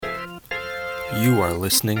You are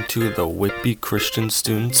listening to the Whitby Christian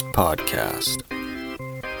Students Podcast.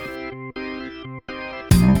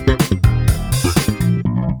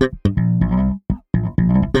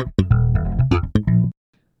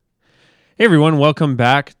 Hey everyone, welcome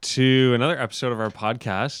back to another episode of our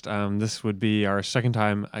podcast. This would be our second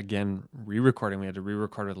time again re-recording. We had to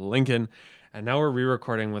re-record with Lincoln, and now we're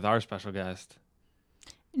re-recording with our special guest.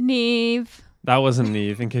 Neve. That wasn't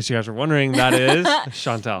Neve, in case you guys were wondering. That is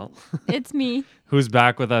Chantel, It's me. who's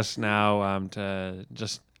back with us now to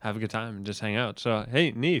just have a good time and just hang out. So,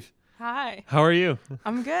 hey, Neve, Hi, how are you?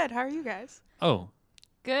 I'm good. How are you guys? Oh,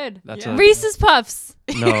 Good. that's Yeah. Reese's Puffs.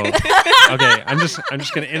 no. Okay, I'm just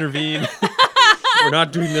gonna intervene. We're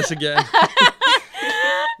not doing this again.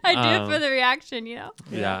 I do it for the reaction, you know?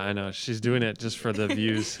 Yeah, I know. She's doing it just for the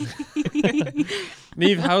views.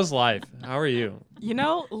 Neve, how's life? How are you? You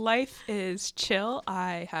know, life is chill.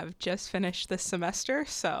 I have just finished this semester,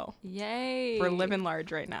 so Yay. we're living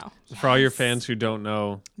large right now. For all your fans who don't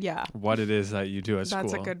know Yeah, what it is that you do at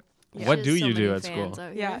that's school. a good. Yeah. What do you do at school?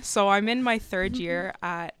 Yeah, so I'm in my third year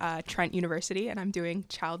at Trent University, and I'm doing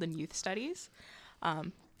child and youth studies.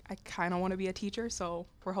 I kind of want to be a teacher, so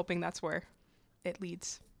we're hoping that's where it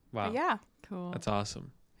leads. Wow, But yeah, Cool. that's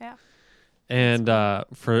awesome. Yeah. And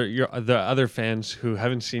for the other fans who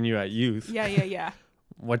haven't seen you at youth, yeah.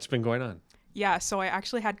 what's been going on? Yeah, so I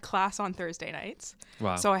actually had class on Thursday nights.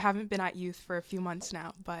 Wow. So I haven't been at youth for a few months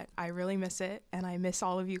now, but I really miss it, and I miss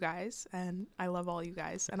all of you guys, and I love all you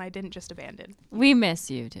guys, and I didn't just abandon. We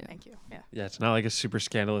miss you too. Thank you. Yeah. Yeah, it's not like a super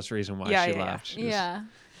scandalous reason why Yeah, she yeah, left. She just Yeah.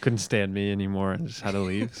 couldn't stand me anymore and just had to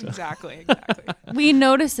leave. So. Exactly. We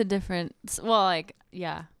noticed a difference. Well, like,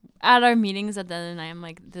 yeah. At our meetings at the end of the night, I'm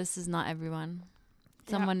like, this is not everyone.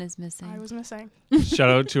 Yeah. Someone is missing. I was missing. Shout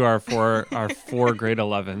out to our four grade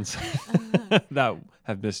 11s that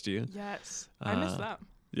have missed you. Yes. I miss Uh, them.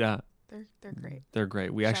 Yeah, They're great. they're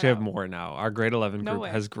great. We Shout actually have out. more now. Our grade 11 No group way.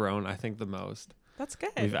 has grown, I think, the most. That's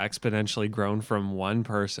good. We've exponentially grown from one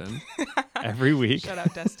person every week. Shout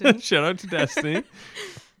out Destiny. Shout out to Destiny.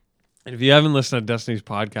 And if you haven't listened to Destiny's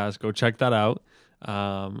podcast, go check that out.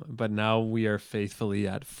 But now we are faithfully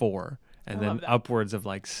at 4, and I then love that. upwards of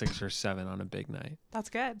like 6 or 7 on a big night. That's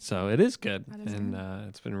good. So it is good, That is and good.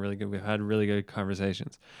 it's been really good. We've had really good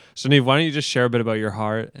conversations. So Neve, why don't you just share a bit about your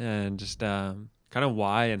heart and just kind of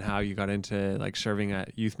why and how you got into like serving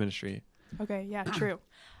at youth ministry? Okay, yeah, true.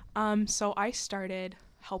 So I started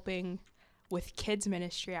helping with kids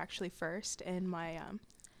ministry actually first in my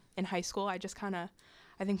in high school. I just kind of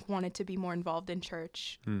I think wanted to be more involved in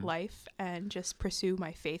church life and just pursue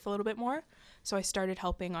my faith a little bit more. So I started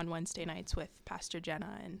helping on Wednesday nights with Pastor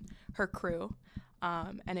Jenna and her crew.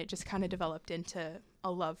 And it just kind of developed into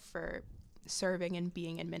a love for serving and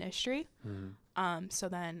being in ministry. So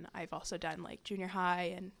then I've also done like junior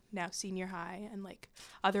high and now senior high and like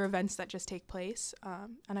other events that just take place.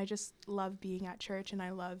 And I just love being at church, and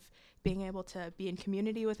I love being able to be in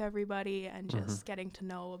community with everybody and just getting to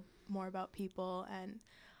know more about people and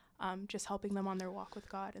just helping them on their walk with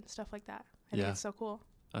God and stuff like that. I think Yeah. it's so cool.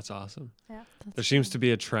 That's awesome. Yeah. There seems to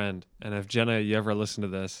be a trend, and if Jenna, you ever listen to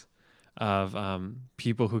this, of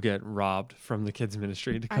people who get robbed from the kids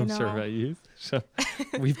ministry to I come serve know. at youth. So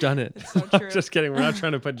we've done it. It's so I'm true. just kidding. We're not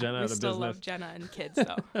trying to put Jenna We out of still business. love Jenna and kids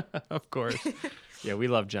though. Of course. Yeah, we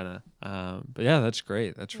love Jenna. But yeah, that's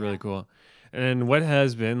great. That's really Yeah. cool. And what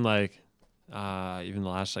has been like, even the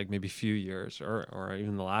last like maybe few years or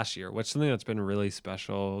even the last year, what's something that's been really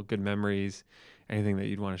special, good memories, anything that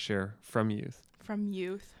you'd want to share from youth? From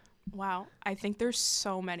youth. Wow. I think there's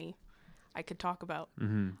so many I could talk about.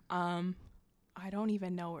 I don't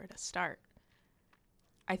even know where to start.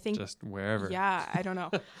 I think Just wherever. yeah, I don't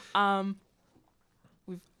know.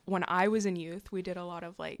 When I was in youth, we did a lot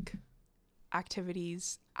of like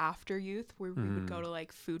activities after youth where we would go to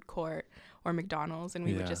like food court or McDonald's, and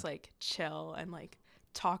we Yeah. would just like chill and like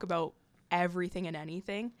talk about everything and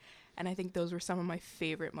anything. And I think those were some of my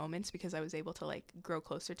favorite moments because I was able to like grow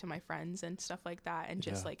closer to my friends and stuff like that, and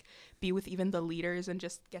just Yeah. like be with even the leaders and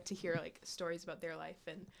just get to hear like stories about their life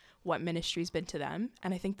and what ministry's been to them.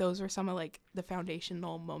 And I think those were some of like the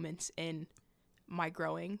foundational moments in my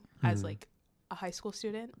growing as like a high school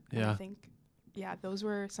student. And Yeah. I think, yeah, those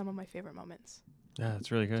were some of my favorite moments. Yeah,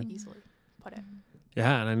 that's really good. Easily put it.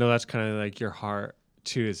 Yeah, and I know that's kind of like your heart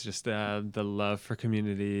too. It's just the love for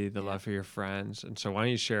community, the love for your friends. And so why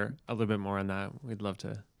don't you share a little bit more on that? We'd love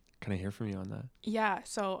to kind of hear from you on that. Yeah,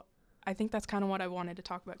 so I think that's kind of what I wanted to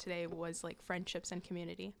talk about today was like friendships and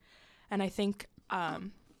community. And I think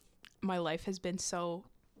my life has been so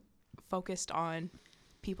focused on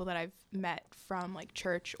people that I've met from like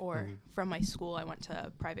church or from my school. I went to a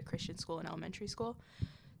private Christian school in elementary school.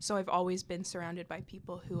 So I've always been surrounded by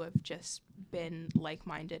people who have just been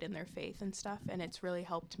like-minded in their faith and stuff. And it's really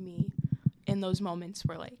helped me in those moments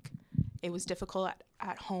where like it was difficult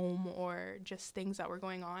at home or just things that were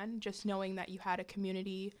going on, just knowing that you had a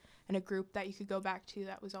community and a group that you could go back to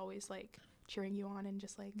that was always like cheering you on and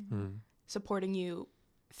just like supporting you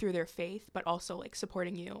through their faith, but also like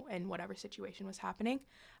supporting you in whatever situation was happening.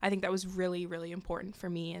 I think that was really, really important for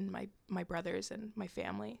me and my brothers and my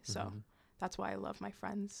family. So that's why I love my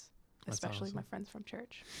friends, especially awesome. my friends from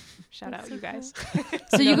church. Shout out you guys.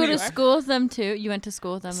 So you know go who to you are. school with them too? You went to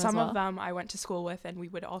school with them Some as well? of them I went to school with, and we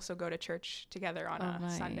would also go to church together on a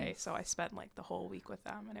nice. Sunday. So I spent like the whole week with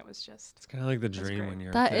them, and it was just It's kind of like the That's dream great. when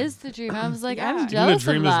you're That a kid. is the dream. I was like, Yeah. I'm Even Even the jealous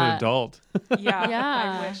dream of as an that. adult. yeah.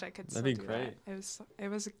 Yeah. I wish I could still That'd be do great. that. It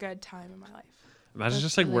was a good time in my life. Imagine That's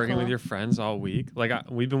just like really working with cool. your friends all week. Like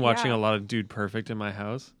we've been watching Yeah. a lot of Dude Perfect in my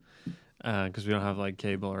house because we don't have like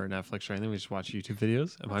cable or Netflix or anything. We just watch YouTube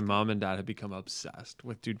videos. And my mom and dad have become obsessed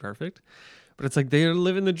with Dude Perfect. But it's like they are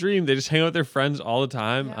living the dream. They just hang out with their friends all the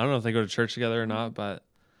time. Yeah. I don't know if they go to church together or not, but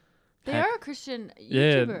They heck, are a Christian yeah.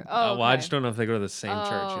 YouTuber. Oh, well, I okay. just don't know if they go to the same church.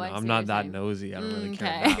 Oh, You know, I see I'm what not you're that saying. nosy. I don't really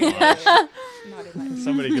care Okay. that much. Not in my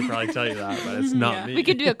Somebody could probably tell you that, but it's not Yeah. me. We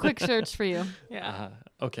could do a quick search for you. yeah.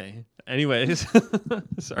 Okay. Anyways,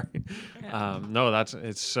 sorry. Yeah. No,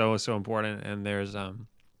 it's so important. And there's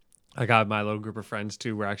I got my little group of friends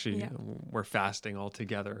too. We're fasting all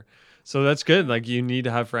together, so that's good. Like you need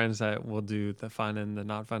to have friends that will do the fun and the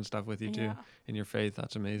not fun stuff with you too Yeah. in your faith.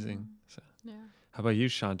 That's amazing. So, Yeah. how about you,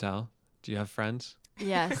 Chantal? Do you have friends?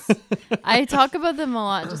 Yes. I talk about them a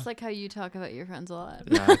lot, just like how you talk about your friends a lot.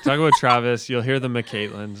 Yeah. Talk about Travis. You'll hear the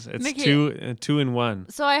McCaitlins. It's two in one.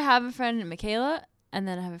 So I have a friend, Michaela, and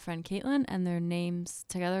then I have a friend, Caitlin, and their names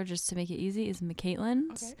together, just to make it easy, is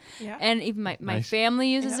McCaitlins. Okay. Yeah. And even my Nice. family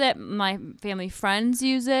uses it. My family friends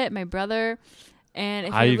use it. My brother. And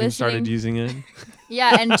if I you're even listening, started using it.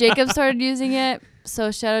 yeah, and Jacob started using it.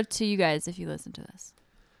 So shout out to you guys if you listen to this.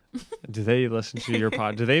 Do they listen to your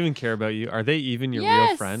pod? Do they even care about you? Are they even your real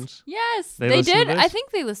Yes. friends? Yes, They they listen to did. this? I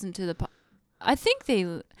think they listened to the. I think they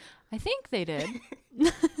did.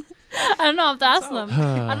 I don't know. I have to ask them.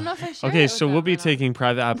 I don't know if I should. Okay, so we'll be taking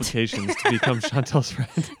private applications to become Chantal's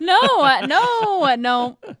friend.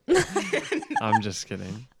 No. I'm just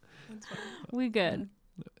kidding. We good.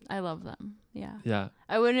 I love them. Yeah. Yeah.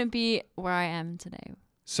 I wouldn't be where I am today.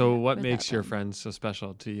 So what without makes your them. friends so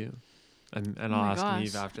special to you? And Oh I'll my ask gosh.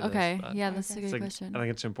 Neve after Okay. this. but Yeah, that's a Okay. good it's like- question. I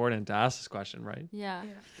think it's important to ask this question, right? Yeah.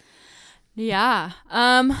 Yeah. Yeah.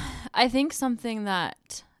 I think something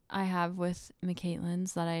that I have with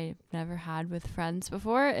McCaitlins that I never had with friends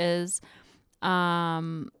before is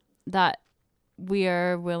that we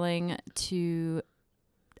are willing to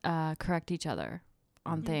correct each other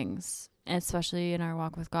on things, and especially in our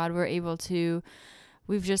walk with God.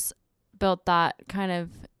 We've just built that kind of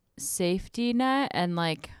safety net and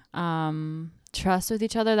like trust with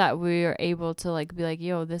each other that we're able to like be like,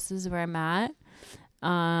 yo, this is where I'm at.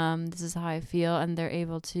 This is how I feel, and they're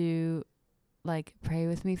able to like pray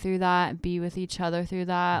with me through that, be with each other through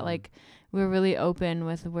that. Mhm. Like we're really open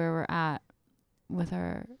with where we're at with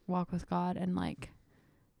our walk with God, and like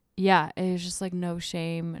yeah, it was just like no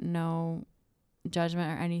shame, no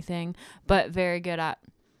judgment or anything, but very good at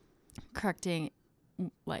correcting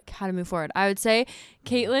like how to move forward. I would say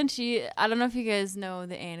Caitlin, I don't know if you guys know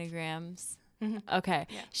the anagrams. Mhm. Okay.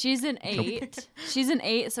 Yeah. She's an 8. She's an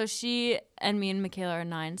 8, so she and me and Michaela are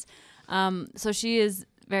 9s. So she is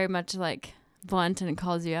very much like blunt and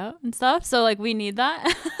calls you out and stuff. So like we need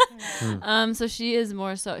that. So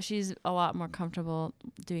she's a lot more comfortable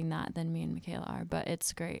doing that than me and Michaela are, but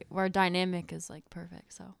it's great. Our dynamic is like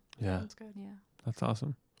perfect. So Yeah. That's good. yeah. That's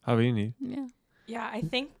awesome. How about you, Neve? Yeah. Yeah, I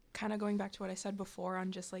think kind of going back to what I said before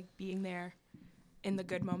on just like being there in the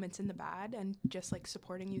good moments and the bad and just like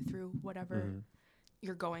supporting you through whatever Mhm.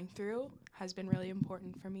 you're going through has been really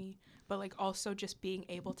important for me. But like also just being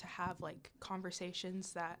able to have like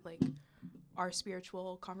conversations that like are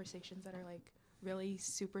spiritual, conversations that are like really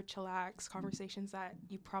super chillax, conversations that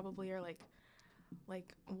you probably are like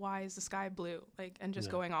why is the sky blue, like, and just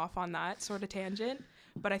Yeah. going off on that sort of tangent.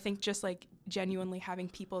 But I think just like genuinely having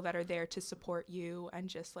people that are there to support you and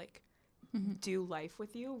just like do life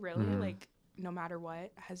with you, really, Mhm. like no matter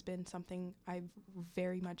what, has been something I've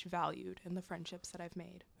very much valued in the friendships that I've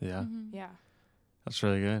made. Yeah. Yeah, That's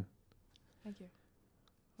really good. thank you.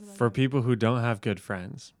 What about For you? people who don't have good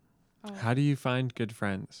friends, Oh. how do you find good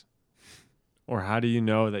friends? Or how do you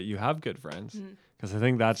know that you have good friends? Mhm. Because I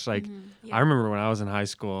think that's like, Yeah. I remember when I was in high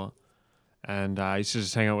school and I used to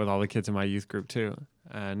just hang out with all the kids in my youth group too.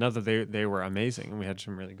 Not that they were amazing and we had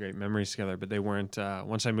some really great memories together, but they weren't,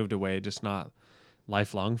 once I moved away, just not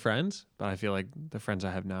lifelong friends, but I feel like the friends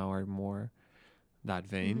I have now are more that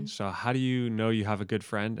vein. Mhm. So how do you know you have a good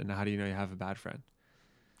friend, and how do you know you have a bad friend?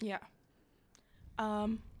 Yeah.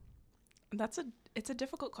 It's a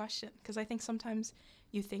difficult question, because I think sometimes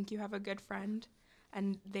you think you have a good friend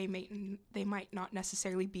and they might not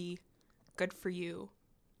necessarily be good for you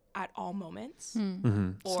at all moments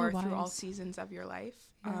Mm-hmm. or So through all wise. seasons of your life.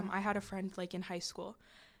 Yeah. I had a friend like in high school,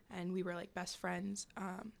 and we were like best friends.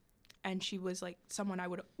 And she was like someone I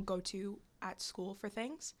would go to at school for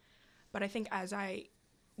things. But I think as I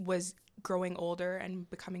was growing older and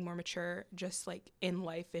becoming more mature, just like in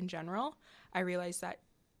life in general, I realized that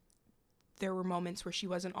there were moments where she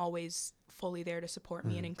wasn't always fully there to support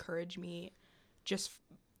me and encourage me, just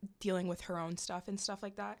dealing with her own stuff and stuff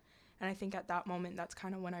like that. And I think at that moment, that's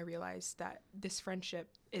kind of when I realized that this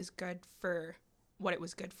friendship is good for what it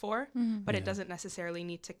was good for, but Yeah. it doesn't necessarily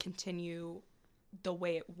need to continue the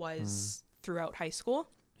way it was throughout high school.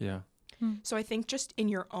 Yeah. So I think just in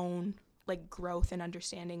your own like growth and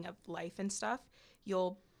understanding of life and stuff,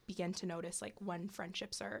 you'll begin to notice like when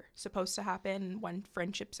friendships are supposed to happen, when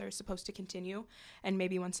friendships are supposed to continue, and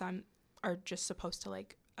maybe when some are just supposed to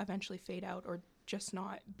like eventually fade out or just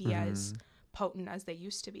not be as potent as they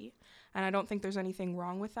used to be. And I don't think there's anything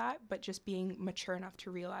wrong with that, but just being mature enough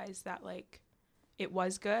to realize that like it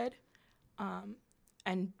was good,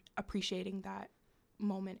 and appreciating that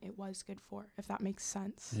moment it was good for, if that makes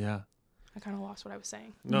sense. Yeah. I kind of lost what I was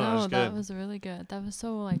saying. No, that was that good. was really good. That was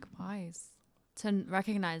so like wise to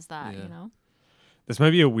recognize that, Yeah. you know? This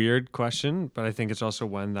might be a weird question, but I think it's also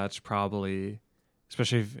one that's probably,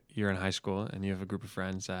 especially if you're in high school and you have a group of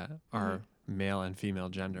friends that are male and female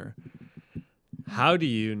gender. How do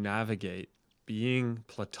you navigate being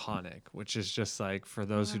platonic, which is just like, for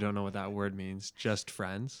those who don't know what that word means, just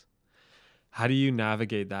friends? How do you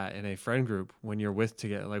navigate that in a friend group when you're with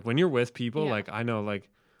together? Like when you're with people, Yeah. like I know, like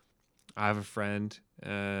I have a friend,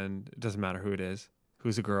 and it doesn't matter who it is,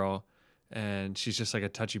 who's a girl, and she's just like a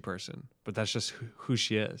touchy person, but that's just who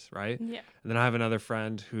she is, right? Yeah. And then I have another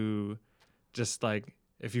friend who just like,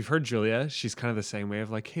 if you've heard Julia, she's kind of the same way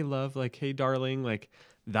of like, hey love, like, hey darling, like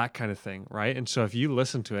that kind of thing, right? And so if you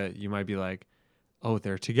listen to it, you might be like, oh,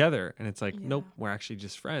 they're together. And it's like, nope, we're actually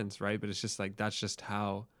just friends, right? But it's just like, that's just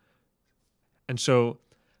how. And so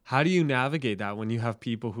how do you navigate that when you have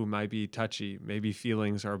people who might be touchy, maybe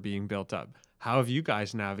feelings are being built up? How have you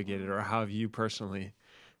guys navigated, or how have you personally?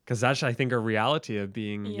 Because that's, I think, a reality of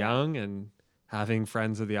being young and having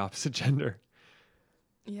friends of the opposite gender.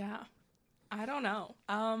 Yeah. I don't know.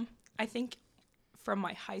 I think from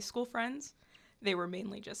my high school friends, they were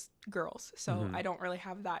mainly just girls. So I don't really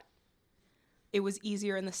have that. It was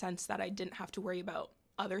easier in the sense that I didn't have to worry about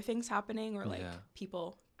other things happening or like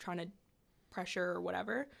people trying to pressure or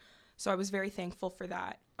whatever. So I was very thankful for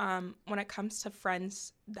that. When it comes to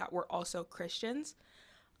friends that were also Christians,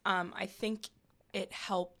 I think it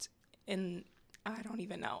helped I don't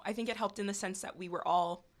even know. I think it helped in the sense that we were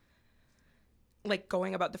all like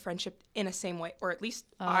going about the friendship in a same way, or at least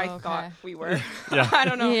I thought we were. I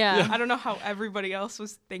don't know. Yeah. I don't know how everybody else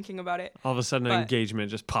was thinking about it. All of a sudden, an engagement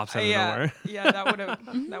just pops out of nowhere. Yeah, that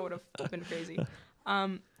would have been crazy.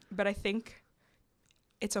 But I think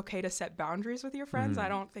it's okay to set boundaries with your friends. I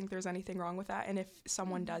don't think there's anything wrong with that. And if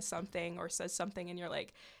someone does something or says something and you're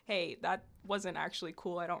like, hey, that wasn't actually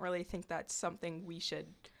cool, I don't really think that's something we should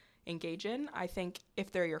engage in. I think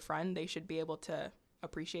if they're your friend, they should be able to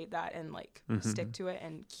appreciate that and like stick to it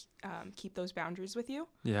and keep those boundaries with you.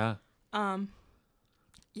 Yeah.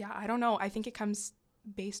 Yeah, I don't know. I think it comes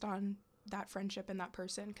based on that friendship and that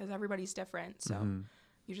person, because everybody's different. So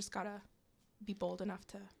you just gotta be bold enough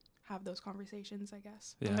to have those conversations, I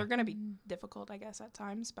guess. Yeah. And they're gonna be difficult, I guess, at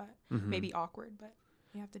times, but maybe awkward, but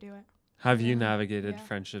you have to do it. Have you navigated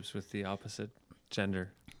friendships with the opposite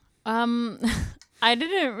gender? I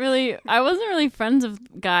wasn't really friends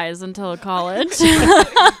with guys until college.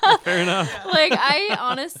 Fair enough. Like I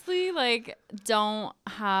honestly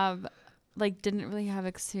didn't really have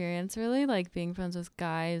experience really like being friends with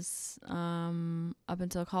guys up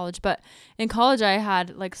until college. But in college I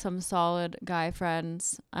had like some solid guy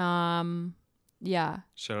friends. Yeah.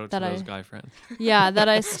 Shout out That to those guy friends. Yeah,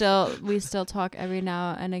 that we still talk every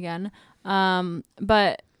now and again.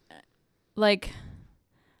 But like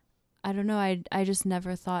I don't know, I just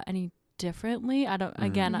never thought any differently. I don't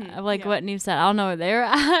what Neve said, I don't know where they were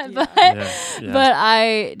at, but but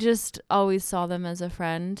I just always saw them as a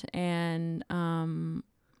friend, and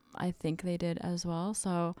I think they did as well.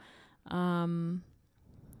 So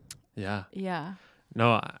yeah.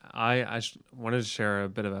 No, I wanted to share a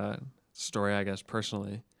bit of a story, I guess,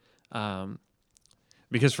 personally.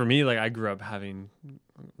 Because for me, like I grew up having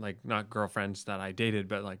like not girlfriends that I dated,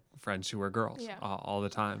 but like friends who were girls Yeah. all the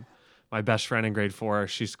time. My best friend in grade 4,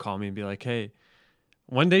 she used to call me and be like, hey,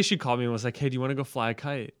 one day she called me and was like, hey, do you want to go fly a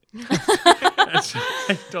kite? And so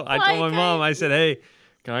I told my mom, I said, hey,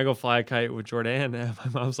 can I go fly a kite with Jordan? And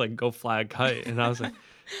my mom's like, go fly a kite. And I was like,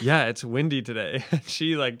 yeah, it's windy today. And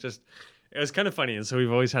she like just, it was kind of funny. And so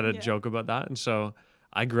we've always had a joke about that. And so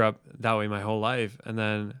I grew up that way my whole life, and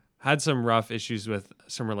then had some rough issues with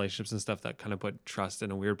some relationships and stuff that kind of put trust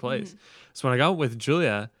in a weird place. So when I got with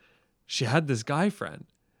Julia, she had this guy friend,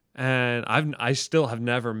 and I still have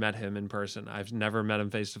never met him in person. I've never met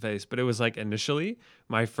him face to face, but it was like initially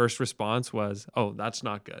my first response was, oh, that's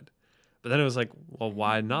not good. But then it was like, well,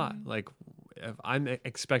 why not? Like, if I'm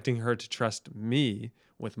expecting her to trust me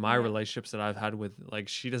with my relationships that I've had with, like,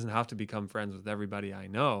 she doesn't have to become friends with everybody I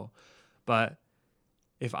know. But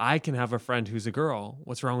if I can have a friend who's a girl,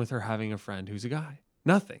 what's wrong with her having a friend who's a guy?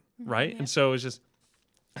 Nothing, right? And so it's just,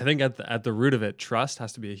 I think at the root of it, trust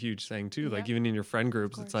has to be a huge thing too. Like even in your friend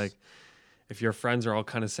groups, it's like if your friends are all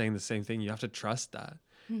kind of saying the same thing, you have to trust that.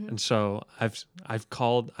 And so I've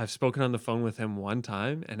spoken on the phone with him one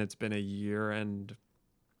time, and it's been a year and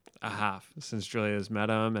a half since Julia has met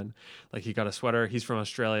him, and like he got a sweater. He's from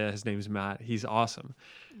Australia. His name's Matt. He's awesome.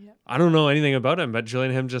 I don't know anything about him, but Julia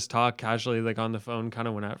and him just talk casually, like on the phone, kind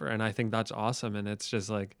of whenever, and I think that's awesome. And it's just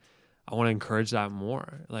like I want to encourage that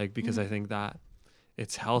more, like because I think that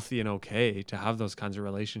it's healthy and okay to have those kinds of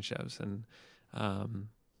relationships. And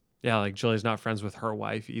like Julia's not friends with her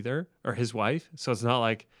wife either, or his wife, so it's not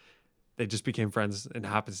like they just became friends in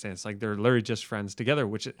happenstance. Like they're literally just friends together,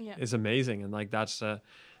 which is amazing. And like that's the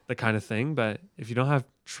kind of thing. But if you don't have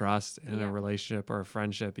trust in a relationship or a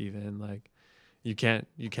friendship, even like you can't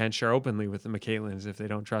share openly with the McCaitlins if they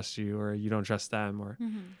don't trust you or you don't trust them, or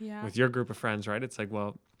with your group of friends, right? It's like,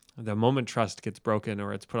 well, the moment trust gets broken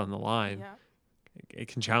or it's put on the line, it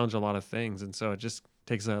can challenge a lot of things. And so it just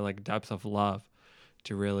takes a like depth of love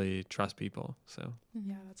to really trust people. So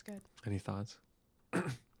yeah, that's good. Any thoughts?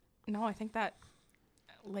 No, I think that,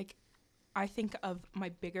 like, I think of my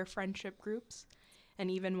bigger friendship groups, and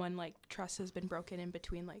even when like trust has been broken in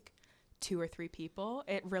between like 2 or 3 people,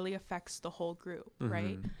 it really affects the whole group,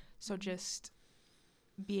 right? So just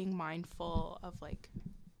being mindful of like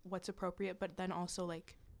what's appropriate, but then also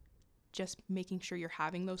like just making sure you're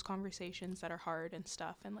having those conversations that are hard and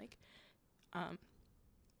stuff, and like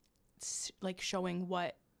like showing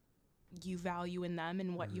what you value in them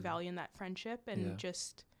and what you value in that friendship, and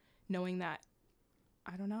just knowing that,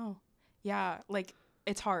 I don't know. Yeah, like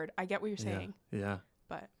it's hard. I get what you're saying. Yeah.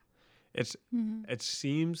 But it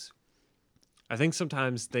seems, I think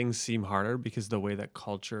sometimes things seem harder because the way that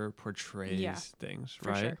culture portrays things,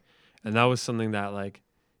 right? Sure. And that was something that like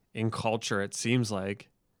in culture, it seems like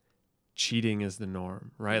cheating is the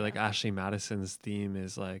norm, right? Like Ashley Madison's theme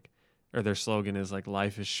is like, or their slogan is like,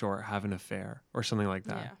 life is short, have an affair, or something like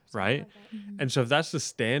that, right? Like that. And so if that's the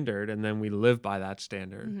standard, and then we live by that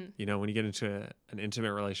standard, you know, when you get into an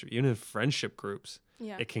intimate relationship, even in friendship groups,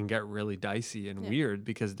 it can get really dicey and weird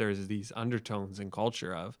because there's these undertones in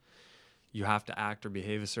culture of you have to act or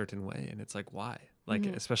behave a certain way. And it's like, why? Like,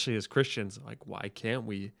 especially as Christians, like, why can't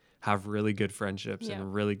we have really good friendships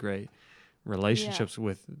and really great relationships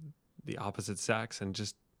with the opposite sex and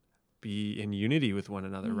just be in unity with one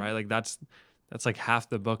another, right? Like that's like half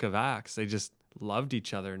the book of Acts. They just loved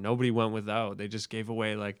each other. Nobody went without. They just gave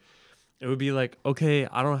away. Like it would be like, okay,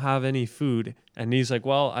 I don't have any food, and he's like,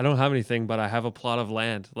 well, I don't have anything, but I have a plot of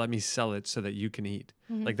land. Let me sell it so that you can eat.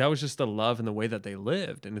 Like that was just the love and the way that they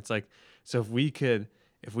lived. And it's like, so if we could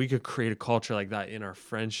create a culture like that in our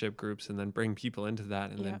friendship groups and then bring people into that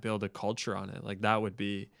and then build a culture on it, like that would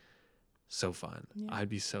be so fun. I'd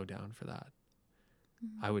be so down for that.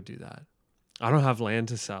 I would do that. I don't have land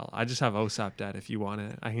to sell. I just have OSAP debt. If you want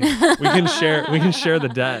it, we can share the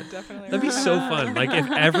debt. Definitely. That'd be so fun. Like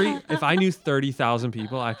if I knew 30,000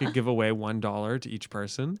 people, I could give away $1 to each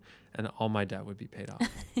person, and all my debt would be paid off.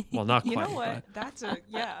 Well, not quite. You know what? That's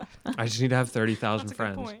I just need to have 30,000 That's a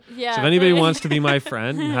friends. good point. Yeah. So if anybody wants to be my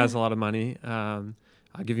friend and has a lot of money,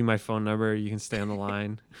 I'll give you my phone number. You can stay on the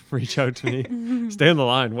line. Reach out to me. Stay on the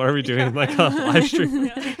line. What are we doing? Like a live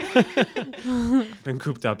stream? Been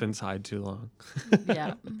cooped up inside too long.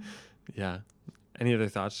 Yeah. Any other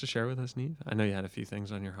thoughts to share with us, Neve? I know you had a few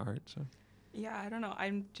things on your heart. So. Yeah, I don't know.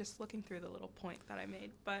 I'm just looking through the little point that I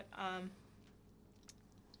made. But, I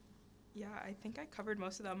think I covered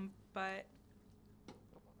most of them. But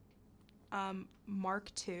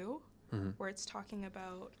Mark 2, where it's talking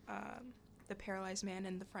about the paralyzed man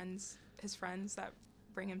and his friends that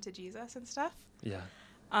bring him to Jesus and stuff. Yeah.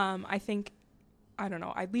 I think, I don't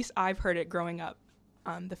know, at least I've heard it growing up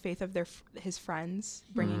the faith of his friends,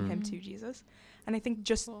 bringing him to Jesus. And I think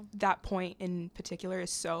just that point in particular is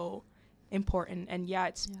so important. And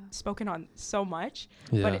it's spoken on so much,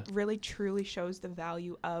 but it really truly shows the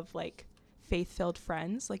value of like faith-filled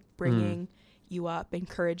friends, like bringing you up,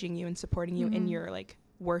 encouraging you and supporting you in your like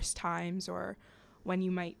worst times or when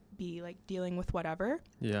you might be like dealing with whatever.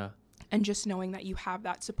 Yeah. And just knowing that you have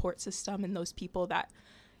that support system and those people that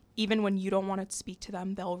even when you don't want to speak to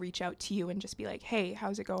them, they'll reach out to you and just be like, hey,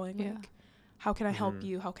 how's it going? Yeah. Like, how can I help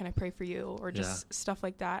you? How can I pray for you? Or just stuff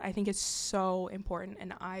like that. I think it's so important.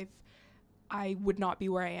 And I would not be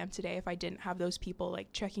where I am today if I didn't have those people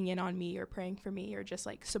like checking in on me or praying for me or just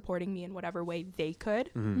like supporting me in whatever way they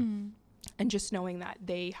could. And just knowing that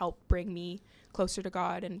they help bring me closer to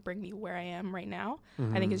God and bring me where I am right now,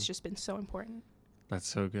 I think it's just been so important. That's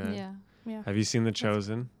so good. Yeah. Have you seen The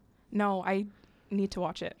Chosen? No, I need to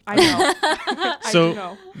watch it. I know. So I do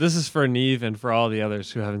know. this is for Neve and for all the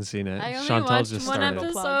others who haven't seen it. I only Chantal watched just one started.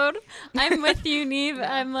 episode. I'm with you, Neve.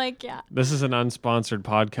 I'm like, This is an unsponsored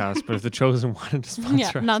podcast, but if The Chosen wanted to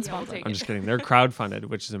sponsor us, not Yeah, we'll sponsored. take I'm it. just kidding. They're crowdfunded,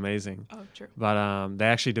 which is amazing. Oh, true. But they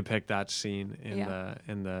actually depict that scene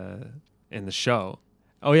in the show.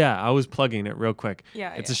 Oh yeah, I was plugging it real quick.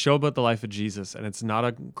 Yeah, It's a show about the life of Jesus, and it's not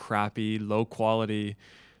a crappy, low quality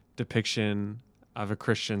depiction of a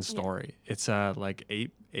Christian story. It's a like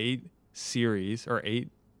eight series or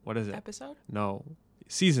what is it? Episode? No,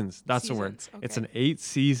 seasons. That's the word. Seasons, It's okay. an 8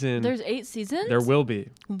 season. There's 8 seasons? There will be.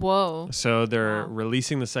 Whoa. So they're Wow.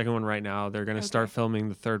 releasing the second one right now. They're going to start Okay. filming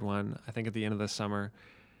the third one, I think, at the end of the summer.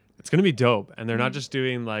 It's going to be dope. And they're not just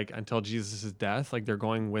doing like until Jesus' death. Like they're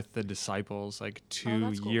going with the disciples like 2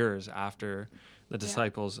 that's cool. years after the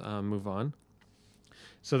disciples move on.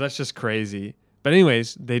 So that's just crazy. But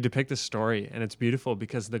anyways, they depict the story and it's beautiful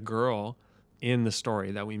because the girl in the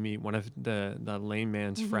story that we meet, one of the lame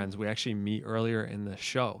man's friends, we actually meet earlier in the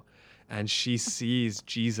show, and she sees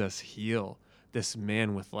Jesus heal this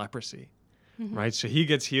man with leprosy. Right? So he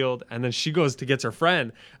gets healed and then she goes to get her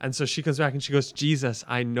friend. And so she comes back and she goes, Jesus,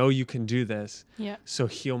 I know you can do this. Yeah. So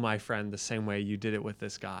heal my friend the same way you did it with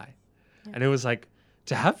this guy. Yeah. And it was like,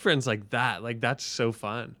 to have friends like that, like that's so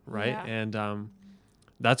fun. Right. Yeah. And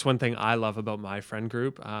that's one thing I love about my friend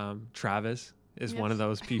group. Travis is one of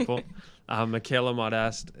those people. Michaela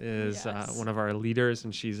Modest is one of our leaders,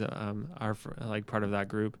 and she's our part of that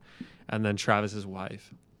group. And then Travis's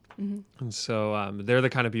wife. And so they're the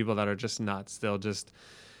kind of people that are just nuts. There's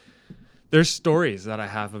stories that I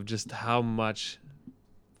have of just how much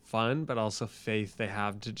fun, but also faith they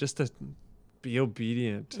have to be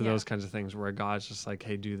obedient to those kinds of things where God's just like,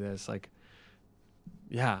 hey, do this. Like,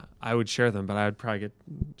 yeah, I would share them, but I would probably get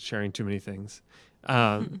sharing too many things.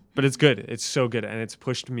 But it's good. It's so good. And it's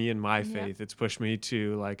pushed me in my faith. It's pushed me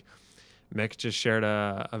to like, Mick just shared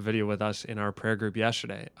a video with us in our prayer group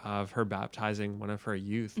yesterday of her baptizing one of her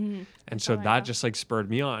youth. And so that just like spurred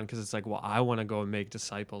me on because it's like, well, I want to go and make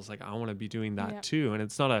disciples. Like I want to be doing that too. And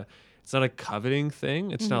it's not a coveting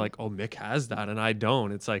thing. It's not like, oh, Mick has that and I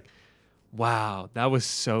don't. It's like, wow, that was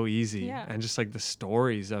so easy. Yeah. And just like the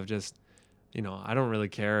stories of just, I don't really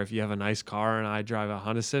care if you have a nice car and I drive a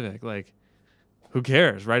Honda Civic. Like, who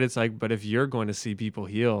cares, right? It's like, but if you're going to see people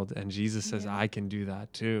healed and Jesus says, I can do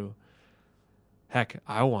that too. Heck,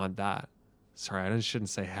 I want that. Sorry, I shouldn't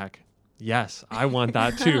say heck. Yes, I want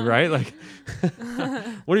that too, right? Like,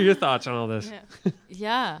 what are your thoughts on all this?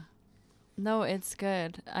 Yeah. No, it's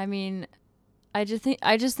good. I mean, I just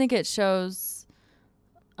think it shows,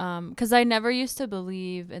 because I never used to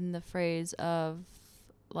believe in the phrase of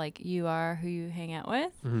like, you are who you hang out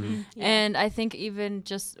with. And I think even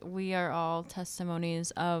just we are all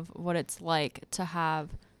testimonies of what it's like to have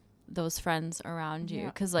those friends around you,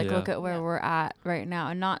 because like look at where we're at right now,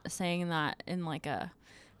 and not saying that in like a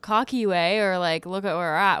cocky way or like look at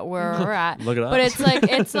where we're at Look at us. but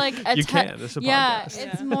it's like a You can. This is a podcast.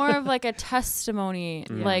 it's more of like a testimony,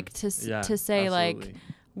 like to say like absolutely.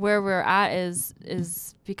 where we're at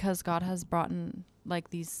is because God has brought in like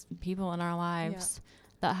these people in our lives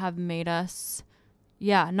that have made us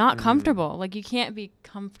not comfortable. Like you can't be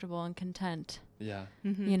comfortable and content,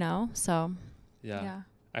 so Yeah.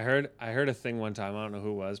 I heard a thing one time. I don't know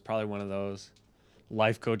who it was. Probably one of those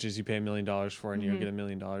life coaches you pay $1 million for and you'll get $1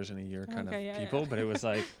 million in a year kind of people. But it was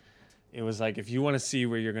like, if you want to see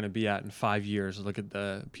where you're going to be at in 5 years, look at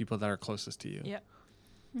the people that are closest to you. Yeah.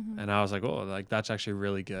 And I was like, oh, like that's actually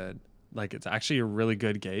really good. Like it's actually a really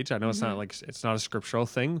good gauge. I know it's not like, it's not a scriptural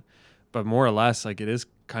thing, but more or less like it is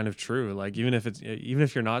kind of true. Like even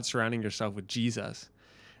if you're not surrounding yourself with Jesus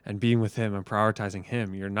and being with him and prioritizing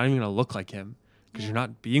him, you're not even going to look like him. Because you're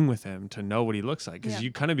not being with him to know what he looks like. Because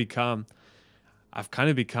I've kind of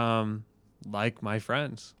become like my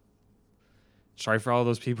friends. Sorry for all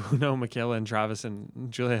those people who know Michaela and Travis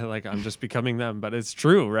and Julia. Like, I'm just becoming them, but it's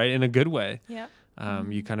true, right? In a good way. Yeah.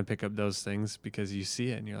 You kind of pick up those things because you see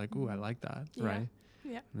it and you're like, ooh, I like that, Yeah. right?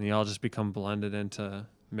 Yeah. And you all just become blended into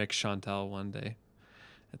Mix Chantel one day.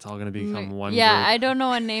 It's all going to become one Yeah, group. I don't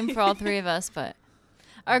know a name for all three of us, but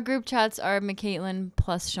our group chats are McCaitlin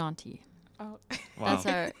plus Shanti. Oh. Wow. That's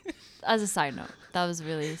our, as a side note. That was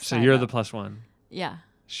really So side you're note. the plus one. Yeah.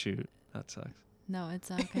 Shoot, that sucks. No,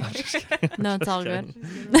 it's okay. I'm just kidding. No, it's Just all kidding.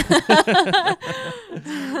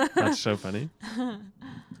 good. That's so funny.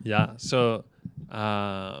 Yeah. So,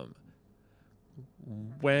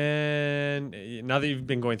 when now that you've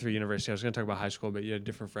been going through university, I was going to talk about high school, but you had a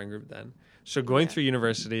different friend group then. So going Yeah. through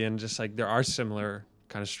university and just like there are similar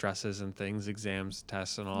kind of stresses and things, exams,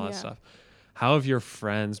 tests, and all that Yeah. stuff. How have your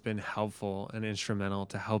friends been helpful and instrumental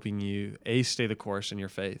to helping you A, stay the course in your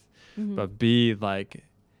faith, Mhm. but B, like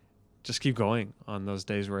just keep going on those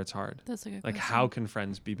days where it's hard? That's a good Like question. how can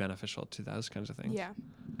friends be beneficial to those kinds of things? Yeah.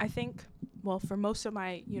 I think, well, for most of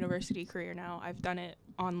my university career now, I've done it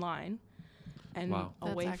online and Wow.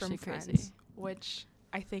 That's away from actually friends, crazy. which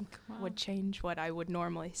I think Wow. would change what I would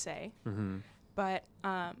normally say. Mm-hmm. But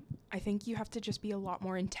I think you have to just be a lot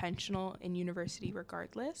more intentional in university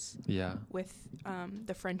regardless Yeah. with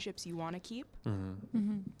the friendships you want to keep. Mm-hmm.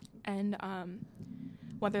 Mm-hmm. And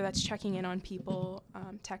whether that's checking in on people,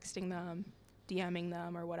 texting them, DMing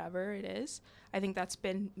them, or whatever it is, I think that's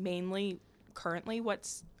been mainly currently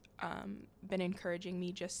what's been encouraging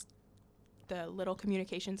me, just the little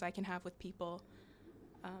communications I can have with people,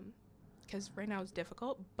 because right now it's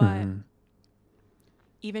difficult, but Mhm.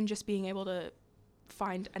 even just being able to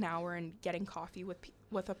find an hour and getting coffee with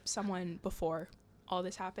someone before all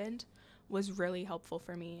this happened was really helpful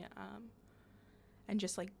for me. And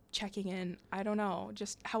just like checking in, I don't know,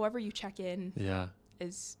 just however you check in Yeah.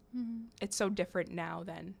 is, Mm-hmm. it's so different now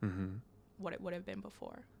than Mm-hmm. what it would have been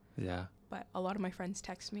before. Yeah. But a lot of my friends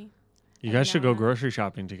text me. You And guys should now go I'm- grocery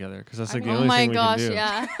shopping together because that's I like mean- the Oh only my thing we gosh, can do.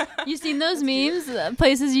 yeah. You seen those Let's do memes?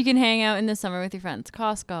 Places you can hang out in the summer with your friends.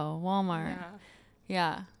 Costco, Walmart. Yeah.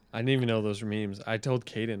 Yeah. I didn't even know those were memes. I told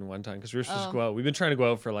Kaden one time because we were supposed to Oh. go out. We've been trying to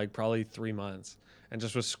go out for like probably 3 months. And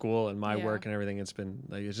just with school and my Yeah. work and everything, it's been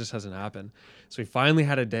like, it just hasn't happened. So we finally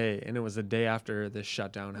had a day, and it was the day after this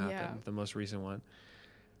shutdown happened, Yeah. the most recent one.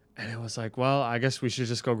 And it was like, well, I guess we should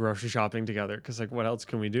just go grocery shopping together because like, what else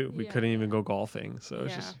can we do? We Yeah. couldn't even go golfing. So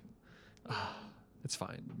it's Yeah. just, it's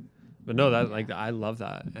fine. But no, that Yeah. like, I love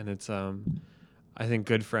that. And it's, I think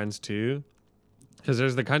good friends too, because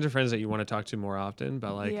there's the kinds of friends that you want to talk to more often,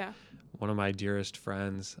 but like, yeah. one of my dearest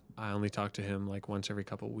friends, I only talk to him like once every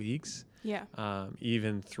couple weeks, Yeah.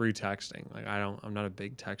 even through texting. Like I'm not a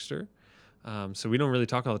big texter. So we don't really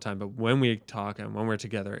talk all the time, but when we talk and when we're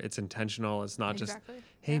together, it's intentional. It's not just, Exactly.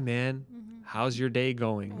 hey Yeah. man, Mm-hmm. how's your day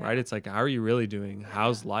going? Yeah. Right. It's like, how are you really doing?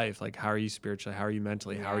 How's life? Like, how are you spiritually? How are you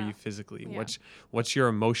mentally? How are Yeah. you physically? Yeah. What's your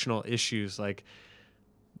emotional issues? Like,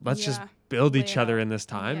 let's just Yeah. build Lay each it other out. in this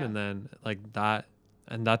time. Yeah. And then like that,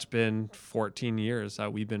 and that's been 14 years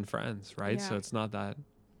that we've been friends, right? So Yeah. it's not that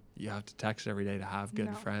you have to text every day to have good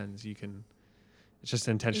No. friends. You can, it's just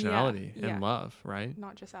intentionality Yeah. and love, right?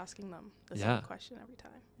 Not just asking them the Yeah. same question every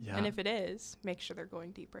time. Yeah. And if it is, make sure they're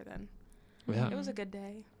going deeper then. Yeah. It was a good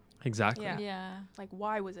day. Exactly. Yeah. Yeah. Like,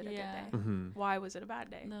 why was it a Yeah. good day? Mm-hmm. Why was it a bad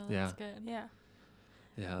day? No, Yeah. that's good. Yeah.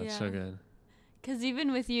 Yeah. That's so Yeah. good. Because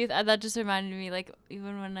even with youth, that just reminded me, like,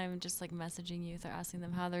 even when I'm just, like, messaging youth or asking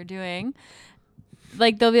them how they're doing,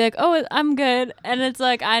 like, they'll be like, oh, I'm good. And it's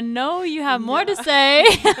like, I know you have more to Yeah. say.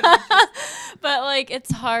 But, like,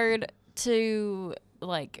 it's hard to,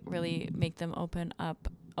 like, really make them open up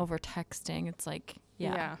over texting. It's like,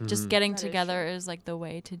 yeah. Mhm. Just getting That is together true. is, like, the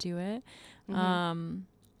way to do it. Mhm.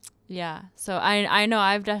 Yeah. So I know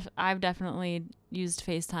I've definitely used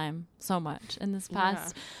FaceTime so much in this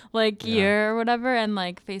past like Yeah. year or whatever, and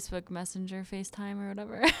like Facebook Messenger FaceTime or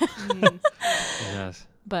whatever. Mhm. Yes.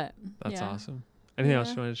 But That's yeah. awesome. Anything else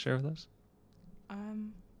Yeah. you wanted to share with us?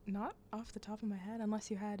 Not off the top of my head, unless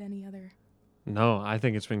you had any other. No, I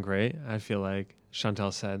think it's been great. I feel like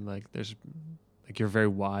Chantel said, like, there's, like, you're very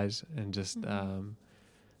wise and just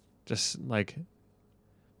like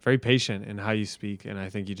very patient in how you speak. And I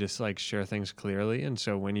think you just like share things clearly. And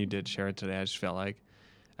so when you did share it today, I just felt like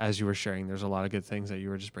as you were sharing, there's a lot of good things that you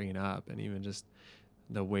were just bringing up, and even just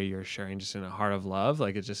the way you're sharing just in a heart of love,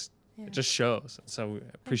 like it just shows. And so we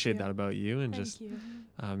appreciate you. that about you, and Thank just you.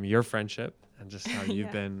 your friendship, and just how you've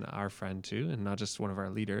Yeah. been our friend too, and not just one of our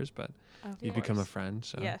leaders, but Of you've become a course. friend.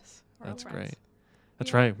 So Yes. we're all that's friends. great.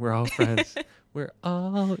 That's right. We're all friends. We're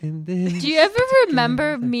all in this. Do you ever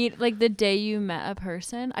remember like the day you met a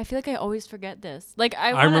person? I feel like I always forget this. Like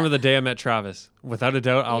I remember the day I met Travis. Without a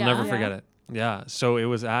doubt, I'll Yeah. never Yeah. forget it. Yeah. So it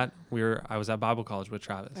was I was at Bible college with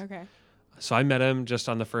Travis. Okay. So I met him just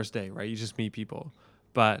on the first day, right? You just meet people,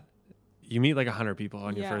 but you meet like 100 people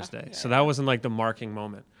on your Yeah, first day. yeah, So that wasn't like the marking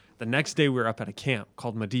moment. The next day we were up at a camp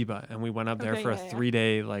called Madiba, and we went up there Okay, for yeah, a yeah.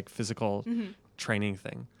 3-day like physical Mhm. training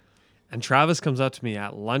thing. And Travis comes up to me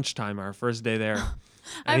at lunchtime, our first day there. And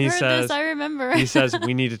I've he heard says, this. I remember. he says,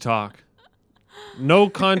 we need to talk. No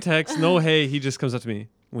context, no hey. He just comes up to me,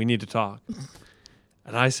 we need to talk.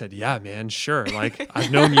 And I said, yeah, man, sure. Like,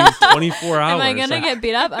 I've known you 24 hours. Am I gonna Like, get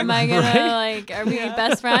beat up? Am I gonna Right? like? Are we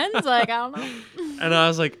best friends? Like, I don't know. and I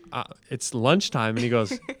was like, it's lunchtime. And he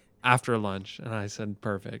goes, after lunch. And I said,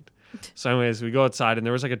 perfect. So anyways, we go outside, and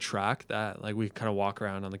there was like a track that like we kind of walk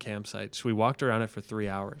around on the campsite. So we walked around it for 3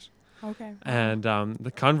 hours. Okay. And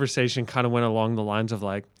the conversation kind of went along the lines of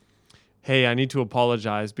like, hey, I need to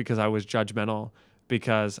apologize because I was judgmental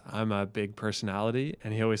because I'm a big personality.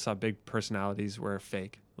 And he always thought big personalities were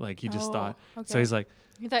fake. Like he just Oh, thought. So okay. he's like,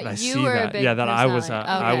 You but I thought you see were a that. big Yeah, that I was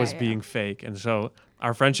personality. Okay. being fake. And so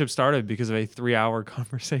our friendship started because of a 3-hour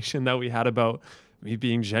conversation that we had about me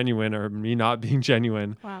being genuine or me not being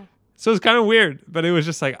genuine. Wow. So it's kind of weird, but it was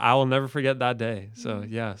just like, I will never forget that day. So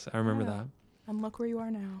yes, I remember Yeah. that. And look where you are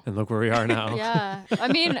now. And look where we are now. Yeah. I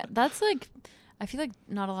mean, that's like, I feel like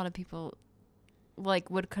not a lot of people like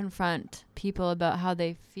would confront people about how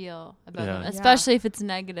they feel about Yeah. them, Yeah. especially if it's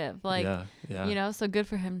negative. Like, yeah. you know, so good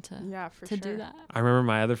for him to Yeah, for to sure. do that. I remember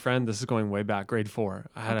my other friend. This is going way back, grade 4.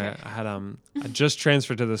 I just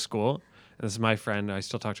transferred to the school, and this is my friend. I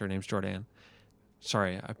still talk to her. Name's Jordan.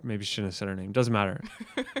 Sorry, I maybe shouldn't have said her name. Doesn't matter.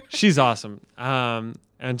 She's awesome.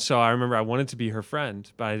 And so I remember I wanted to be her friend,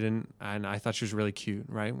 but I didn't. And I thought she was really cute.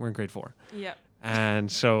 Right? We're in grade 4. Yep.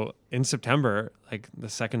 And so in September, like the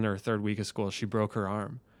second or third week of school, she broke her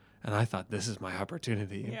arm. And I thought, this is my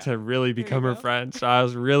opportunity Yeah. to really There you become her go. friend. So I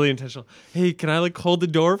was really intentional. Hey, can I like hold the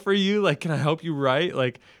door for you? Like, can I help you write?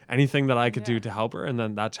 Like anything that I could do Yeah. to help her. And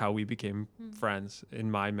then that's how we became friends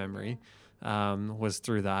in my memory, was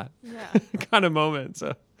through that Yeah. kind of moment.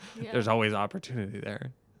 So Yeah. there's always opportunity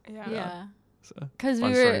there. Yeah. Yeah. So Because we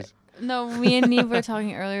fun were, stories. no, me and Neve were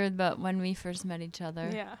talking earlier about when we first met each other.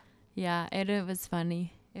 Yeah. Yeah. It was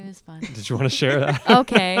funny. It was fun. Did you want to share that?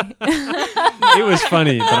 Okay. It was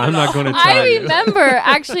funny, but I'm not going to tell I you. remember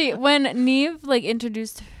actually when Neve like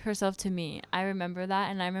introduced herself to me. I remember that,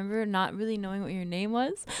 and I remember not really knowing what your name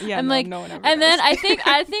was. Yeah. I'm no, like, no one ever And then does.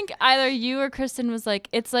 I think either you or Kristen was like,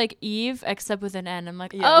 it's like Eve except with an N. I'm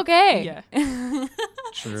like, Yeah. oh, okay. Yeah.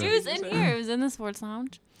 True. It was in here. It was in the sports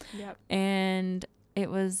lounge, Yep. and it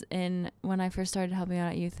was in when I first started helping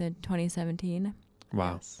out at youth in 2017.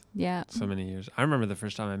 Wow. Yes. Yeah. So many years. I remember the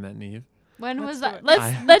first time I met Neve. When Let's was do that? it.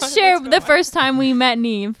 Let's Let's share go the on. first time we met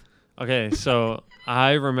Neve. Okay, so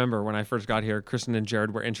I remember when I first got here, Kristen and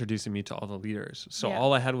Jared were introducing me to all the leaders. So Yeah.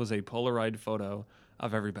 all I had was a Polaroid photo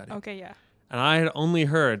of everybody. Okay. Yeah. And I had only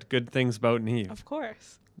heard good things about Neve. Of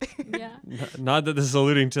course. Yeah. Not that this is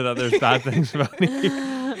alluding to that there's bad things about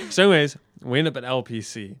Neve. So anyways, we ended up at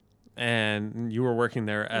LPC, and you were working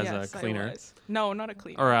there as Yes, a I cleaner. was. No, not a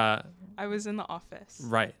cleaner. Or I was in the office.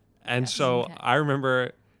 right. And Yes. so Okay. I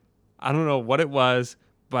remember, I don't know what it was,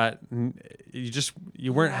 but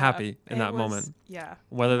you weren't Yeah, happy in it that was- moment. Yeah.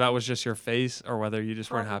 Whether that was just your face or whether you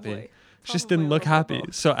just weren't happy. Probably. She just didn't Probably a look little bit happy.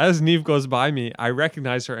 both. So as Neve goes by me, I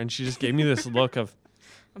recognize her, and she just gave me this look of,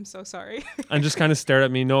 I'm so sorry. and just kind of stared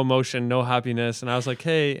at me, no emotion, no happiness. And I was like,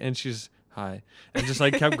 hey, and she's hi, and just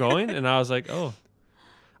like kept going. And I was like, oh,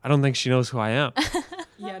 I don't think she knows who I am.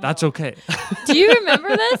 Yeah. That's no. okay. Do you remember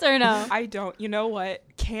this or no? I don't. You know what?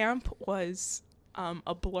 Camp was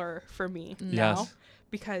a blur for me No. now Yes,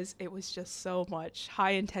 because it was just so much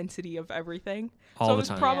high intensity of everything. all so the it was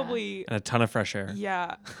time, probably and a ton of fresh air.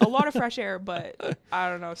 yeah, a lot of fresh air, but I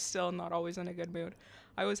don't know, still not always in a good mood.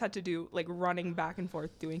 I always had to do like running back and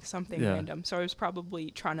forth doing something Yeah. random. So I was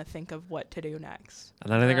probably trying to think of what to do next.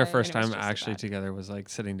 And then I think our Right. first And it was time just actually that. together was like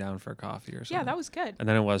sitting down for coffee or something. Yeah, that was good. And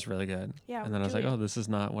then it was really good. Yeah. And then I was like, really. oh, this is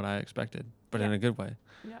not what I expected, but in Yeah. a good way.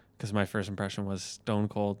 Yeah. Because my first impression was stone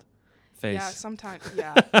cold face. Yeah, sometimes.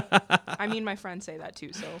 Yeah. I mean, my friends say that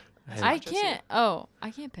too. So Hey, I not just you. can't. Oh,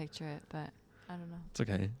 I can't picture it, but I don't know. it's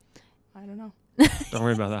okay. I don't know. Don't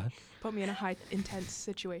worry about that. Put me in a high intense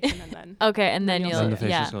situation and then. Okay, and then Then you'll. you'll Then the face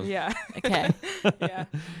Yeah. just goes. Yeah. Okay. Yeah.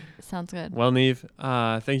 Sounds good. Well, Neve,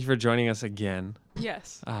 thank you for joining us again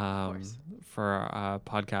Yes. for our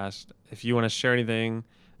podcast. If you want to share anything,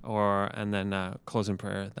 and then close in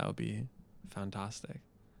prayer, that would be fantastic.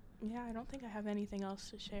 Yeah, I don't think I have anything else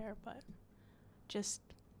to share, but just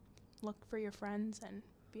look for your friends and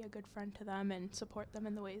be a good friend to them and support them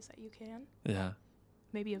in the ways that you can. Yeah.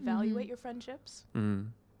 Maybe evaluate Mhm. your friendships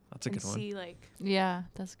That's a and good one. see like Yeah,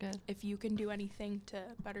 that's good. if you can do anything to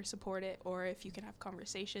better support it, or if you can have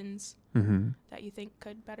conversations Mm-hmm. that you think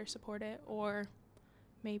could better support it, or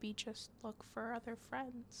maybe just look for other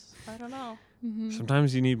friends. I don't know. Mm-hmm.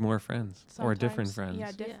 Sometimes you need more friends or different Sometimes-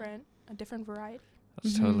 friends. Yeah, different. A different variety.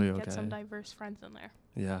 That's Mhm. totally okay. Get some diverse friends in there.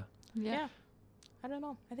 Yeah. Yeah. I don't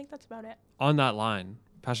know. I think that's about it. On that line,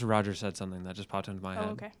 Pastor Roger said something that just popped into my head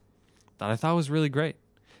Okay. that I thought was really great.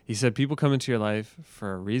 He said people come into your life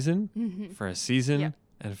for a reason, Mm-hmm. for a season, Yep.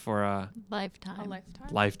 and for a Lifetime. A lifetime.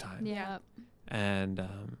 lifetime. Yeah.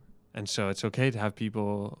 And so it's okay to have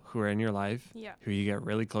people who are in your life Yeah. who you get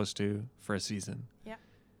really close to for a season. Yeah.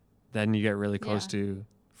 Then you get really close Yeah. to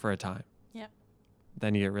for a time. Yeah.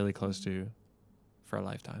 Then you get really close to for a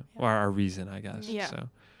lifetime Yeah. or a reason, I guess. Yeah. So,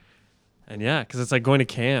 and yeah, because it's like going to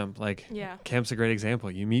camp. Like Yeah. camp's a great example.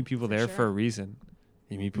 You meet people For there for sure. a reason.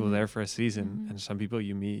 You meet people Mhm. there for a season, Mhm. and some people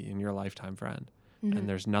you meet in your lifetime friend. Mhm. And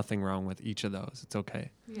there's nothing wrong with each of those. It's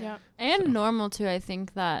okay. Yeah. And So- normal too. I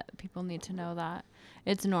think that people need to know that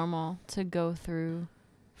it's normal to go through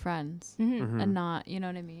friends Mhm. Mhm. and not, you know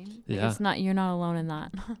what I mean? Yeah. It's not, you're not alone in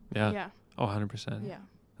that. Yeah. Yeah. Oh, 100%. Yeah.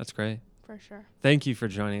 That's great. For sure. Thank you for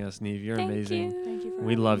joining us, Neve. You're Thank amazing. you. Thank you for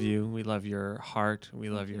We having love me. you. We love your heart. We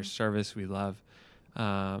love Thank your you. service. We love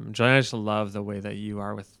Joanna. I just love the way that you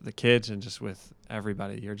are with the kids and just with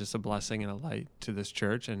everybody. You're just a blessing and a light to this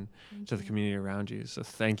church and Thank to the you. community around you. So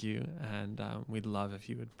thank you. And we'd love if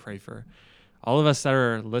you would pray for all of us that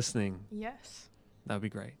are listening. Yes. That would be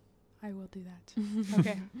great. I will do that.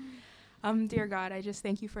 Okay. Dear God, I just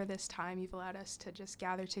thank you for this time you've allowed us to just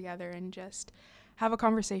gather together and just have a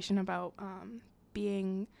conversation about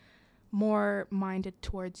being more minded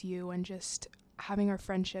towards you and just having our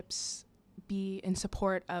friendships be in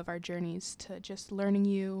support of our journeys to just learning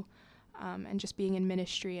you and just being in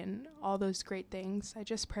ministry and all those great things. I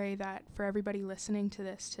just pray that for everybody listening to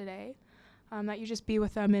this today, that you just be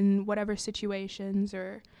with them in whatever situations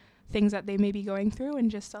or things that they may be going through, and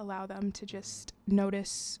just allow them to just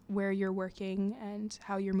notice where you're working and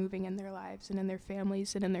how you're moving in their lives and in their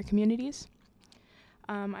families and in their communities.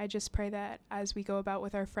 I just pray that as we go about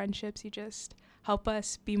with our friendships, you just help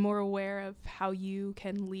us be more aware of how you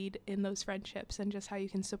can lead in those friendships and just how you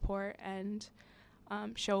can support and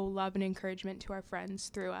show love and encouragement to our friends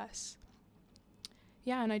through us.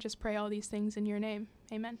 Yeah, and I just pray all these things in your name.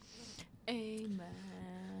 Amen.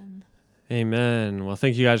 Amen. Amen. Well,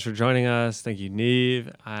 thank you guys for joining us. Thank you, Neve.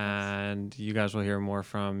 And you guys will hear more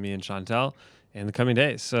from me and Chantel in the coming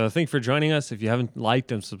days. So thank you for joining us. If you haven't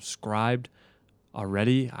liked and subscribed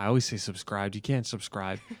already, I always say subscribed. You can't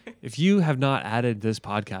subscribe. If you have not added this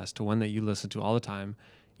podcast to one that you listen to all the time,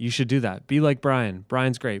 you should do that. Be like Brian.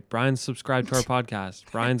 Brian's great. Brian's subscribed to our podcast.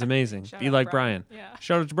 Brian's amazing. Shout Be out, like Brian. Yeah.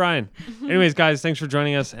 Shout out to Brian. Anyways, guys, thanks for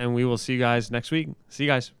joining us, and we will see you guys next week. See you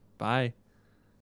guys. Bye.